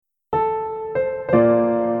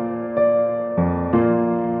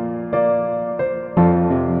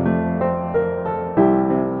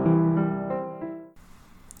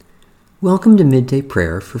Welcome to Midday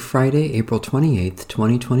Prayer for Friday, April 28th,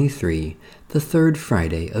 2023, the third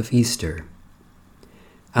Friday of Easter.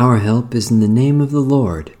 Our help is in the name of the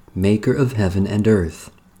Lord, Maker of heaven and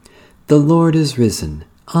earth. The Lord is risen.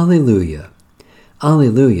 Alleluia.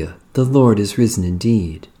 Alleluia, the Lord is risen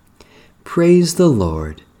indeed. Praise the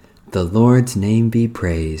Lord. The Lord's name be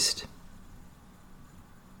praised.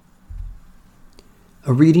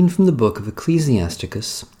 A reading from the book of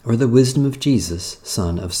Ecclesiasticus, or the Wisdom of Jesus,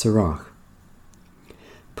 son of Sirach.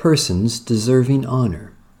 Persons deserving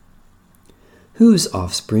honor. Whose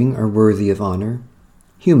offspring are worthy of honor?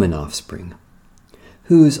 Human offspring.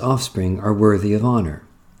 Whose offspring are worthy of honor?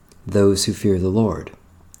 Those who fear the Lord.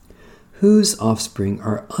 Whose offspring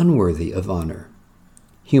are unworthy of honor?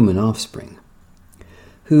 Human offspring.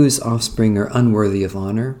 Whose offspring are unworthy of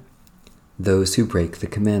honor? Those who break the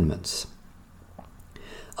commandments.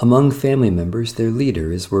 Among family members, their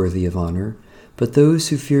leader is worthy of honor, but those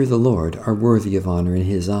who fear the Lord are worthy of honor in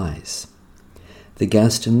his eyes. The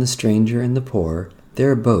guest and the stranger and the poor,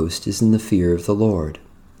 their boast is in the fear of the Lord.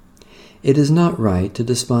 It is not right to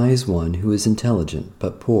despise one who is intelligent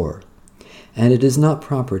but poor, and it is not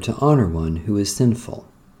proper to honor one who is sinful.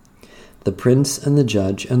 The prince and the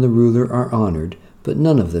judge and the ruler are honored, but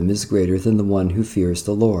none of them is greater than the one who fears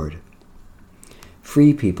the Lord.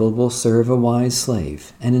 Free people will serve a wise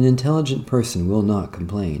slave, and an intelligent person will not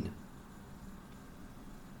complain.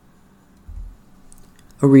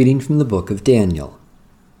 A reading from the book of Daniel.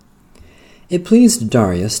 It pleased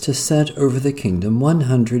Darius to set over the kingdom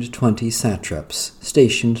 120 satraps,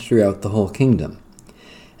 stationed throughout the whole kingdom,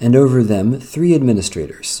 and over them 3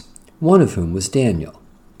 administrators, one of whom was Daniel.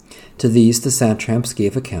 To these the satraps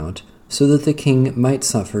gave account, so that the king might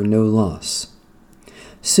suffer no loss.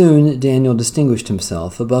 Soon Daniel distinguished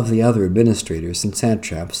himself above the other administrators and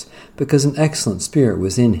satraps because an excellent spirit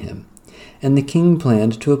was in him, and the king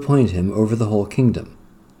planned to appoint him over the whole kingdom.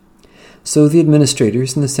 So the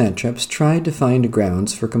administrators and the satraps tried to find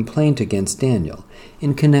grounds for complaint against Daniel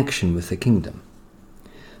in connection with the kingdom.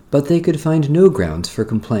 But they could find no grounds for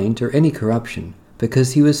complaint or any corruption,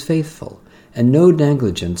 because he was faithful, and no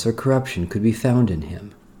negligence or corruption could be found in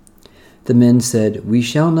him. The men said, "We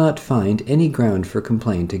shall not find any ground for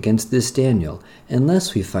complaint against this Daniel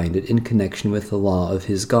unless we find it in connection with the law of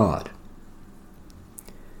his God."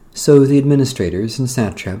 So the administrators and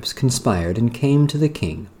satraps conspired and came to the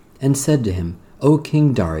king and said to him, "O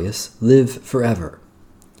King Darius, live forever."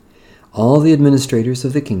 All the administrators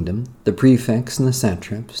of the kingdom, the prefects and the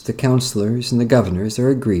satraps, the counselors and the governors are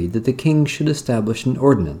agreed that the king should establish an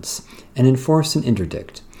ordinance and enforce an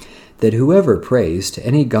interdict, that whoever prays to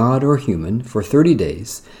any god or human for 30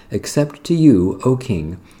 days, except to you, O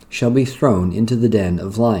king, shall be thrown into the den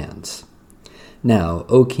of lions. Now,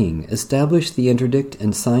 O king, establish the interdict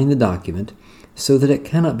and sign the document, so that it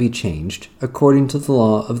cannot be changed, according to the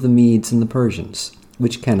law of the Medes and the Persians,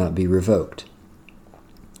 which cannot be revoked.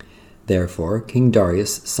 Therefore King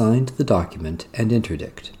Darius signed the document and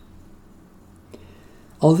interdict.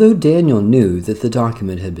 Although Daniel knew that the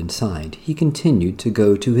document had been signed, he continued to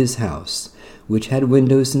go to his house, which had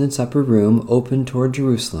windows in its upper room open toward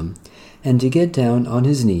Jerusalem, and to get down on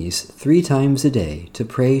his knees 3 times a day to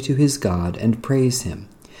pray to his God and praise him,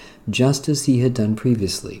 just as he had done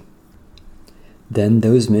previously. Then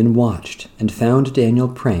those men watched and found Daniel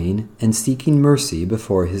praying and seeking mercy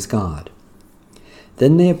before his God.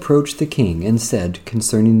 Then they approached the king and said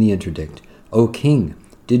concerning the interdict, "O king,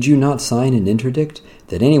 did you not sign an interdict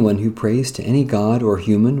that anyone who prays to any god or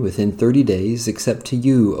human within 30 days, except to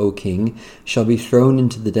you, O king, shall be thrown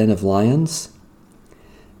into the den of lions?"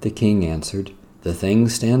 The king answered, "The thing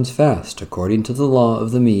stands fast according to the law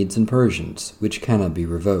of the Medes and Persians, which cannot be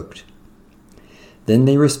revoked." Then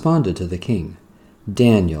they responded to the king,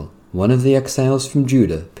 "Daniel, one of the exiles from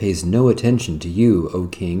Judah, pays no attention to you, O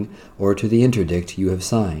king, or to the interdict you have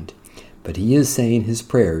signed, but he is saying his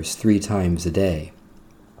prayers 3 times a day."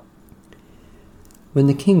 When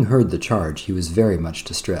the king heard the charge, he was very much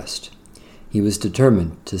distressed. He was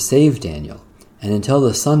determined to save Daniel, and until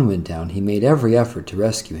the sun went down he made every effort to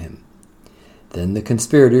rescue him. Then the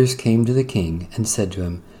conspirators came to the king and said to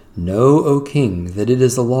him, "Know, O king, that it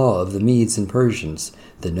is a law of the Medes and Persians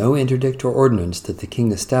that no interdict or ordinance that the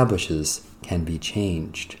king establishes can be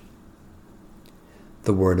changed."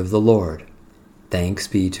 The word of the Lord. Thanks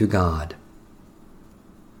be to God.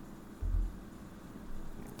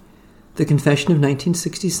 The Confession of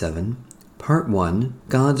 1967, Part 1,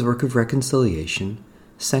 God's Work of Reconciliation,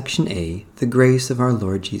 Section A, The Grace of our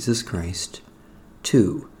Lord Jesus Christ.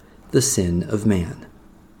 2, The Sin of Man.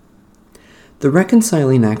 The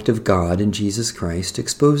reconciling act of God in Jesus Christ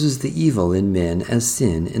exposes the evil in men as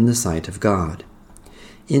sin in the sight of God.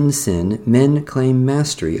 In sin, men claim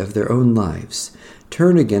mastery of their own lives,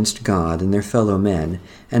 turn against God and their fellow men,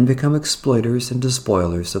 and become exploiters and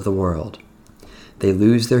despoilers of the world. They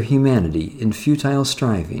lose their humanity in futile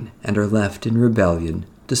striving and are left in rebellion,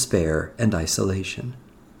 despair, and isolation.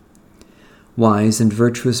 Wise and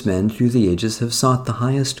virtuous men through the ages have sought the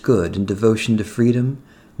highest good in devotion to freedom,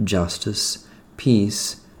 justice,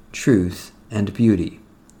 peace, truth, and beauty.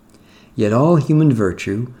 Yet all human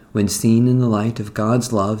virtue, when seen in the light of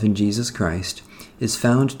God's love in Jesus Christ, is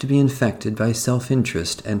found to be infected by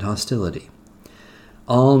self-interest and hostility.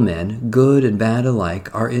 All men, good and bad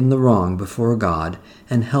alike, are in the wrong before God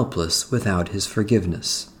and helpless without his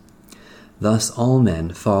forgiveness. Thus all men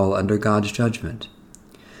fall under God's judgment.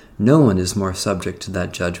 No one is more subject to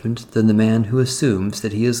that judgment than the man who assumes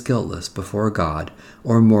that he is guiltless before God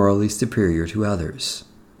or morally superior to others.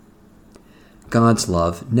 God's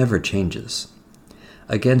love never changes.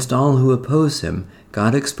 Against all who oppose him,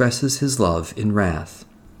 God expresses his love in wrath.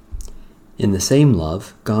 In the same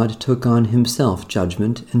love, God took on himself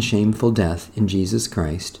judgment and shameful death in Jesus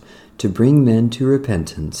Christ to bring men to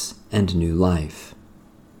repentance and new life.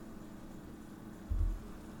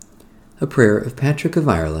 A prayer of Patrick of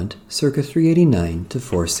Ireland, circa 389 to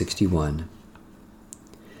 461.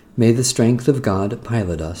 May the strength of God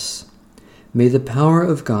pilot us. May the power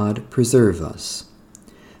of God preserve us.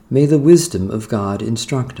 May the wisdom of God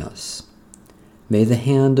instruct us. May the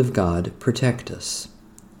hand of God protect us.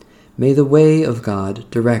 May the way of God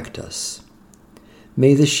direct us.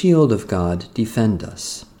 May the shield of God defend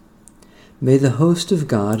us. May the host of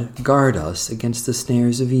God guard us against the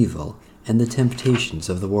snares of evil and the temptations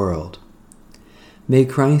of the world. May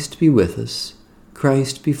Christ be with us,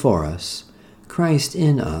 Christ before us, Christ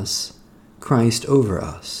in us, Christ over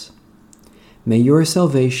us. May your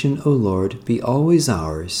salvation, O Lord, be always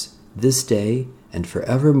ours, this day and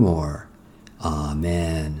forevermore.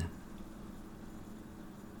 Amen.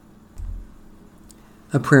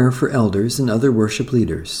 A prayer for elders and other worship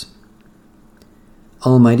leaders.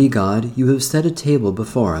 Almighty God, you have set a table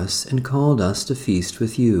before us and called us to feast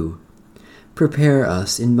with you. Prepare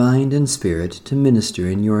us in mind and spirit to minister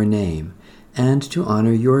in your name and to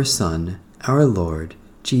honor your Son, our Lord,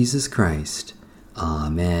 Jesus Christ.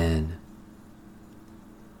 Amen.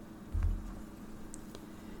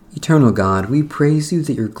 Eternal God, we praise you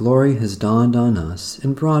that your glory has dawned on us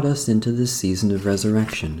and brought us into this season of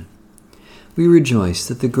resurrection. We rejoice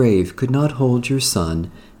that the grave could not hold your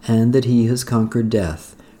Son and that he has conquered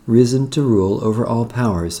death, risen to rule over all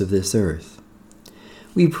powers of this earth.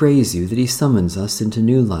 We praise you that he summons us into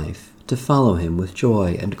new life, to follow him with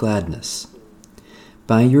joy and gladness.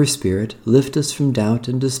 By your Spirit, lift us from doubt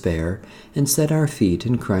and despair, and set our feet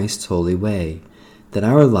in Christ's holy way, that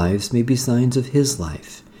our lives may be signs of his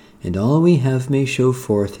life, and all we have may show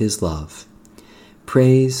forth his love.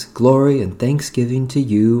 Praise, glory, and thanksgiving to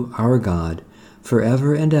you, our God,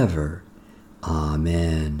 forever and ever.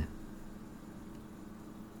 Amen.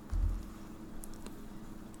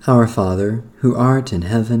 Our Father, who art in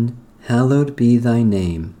heaven, hallowed be thy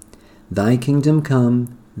name. Thy kingdom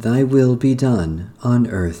come, thy will be done, on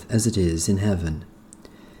earth as it is in heaven.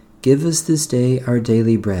 Give us this day our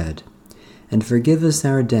daily bread, and forgive us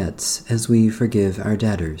our debts as we forgive our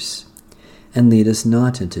debtors. And lead us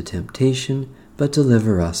not into temptation, but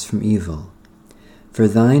deliver us from evil. For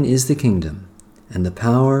thine is the kingdom, and the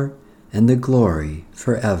power, and the glory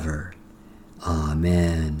forever.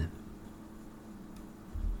 Amen.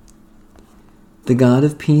 The God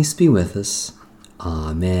of peace be with us.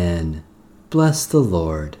 Amen. Bless the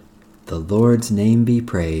Lord. The Lord's name be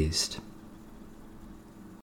praised.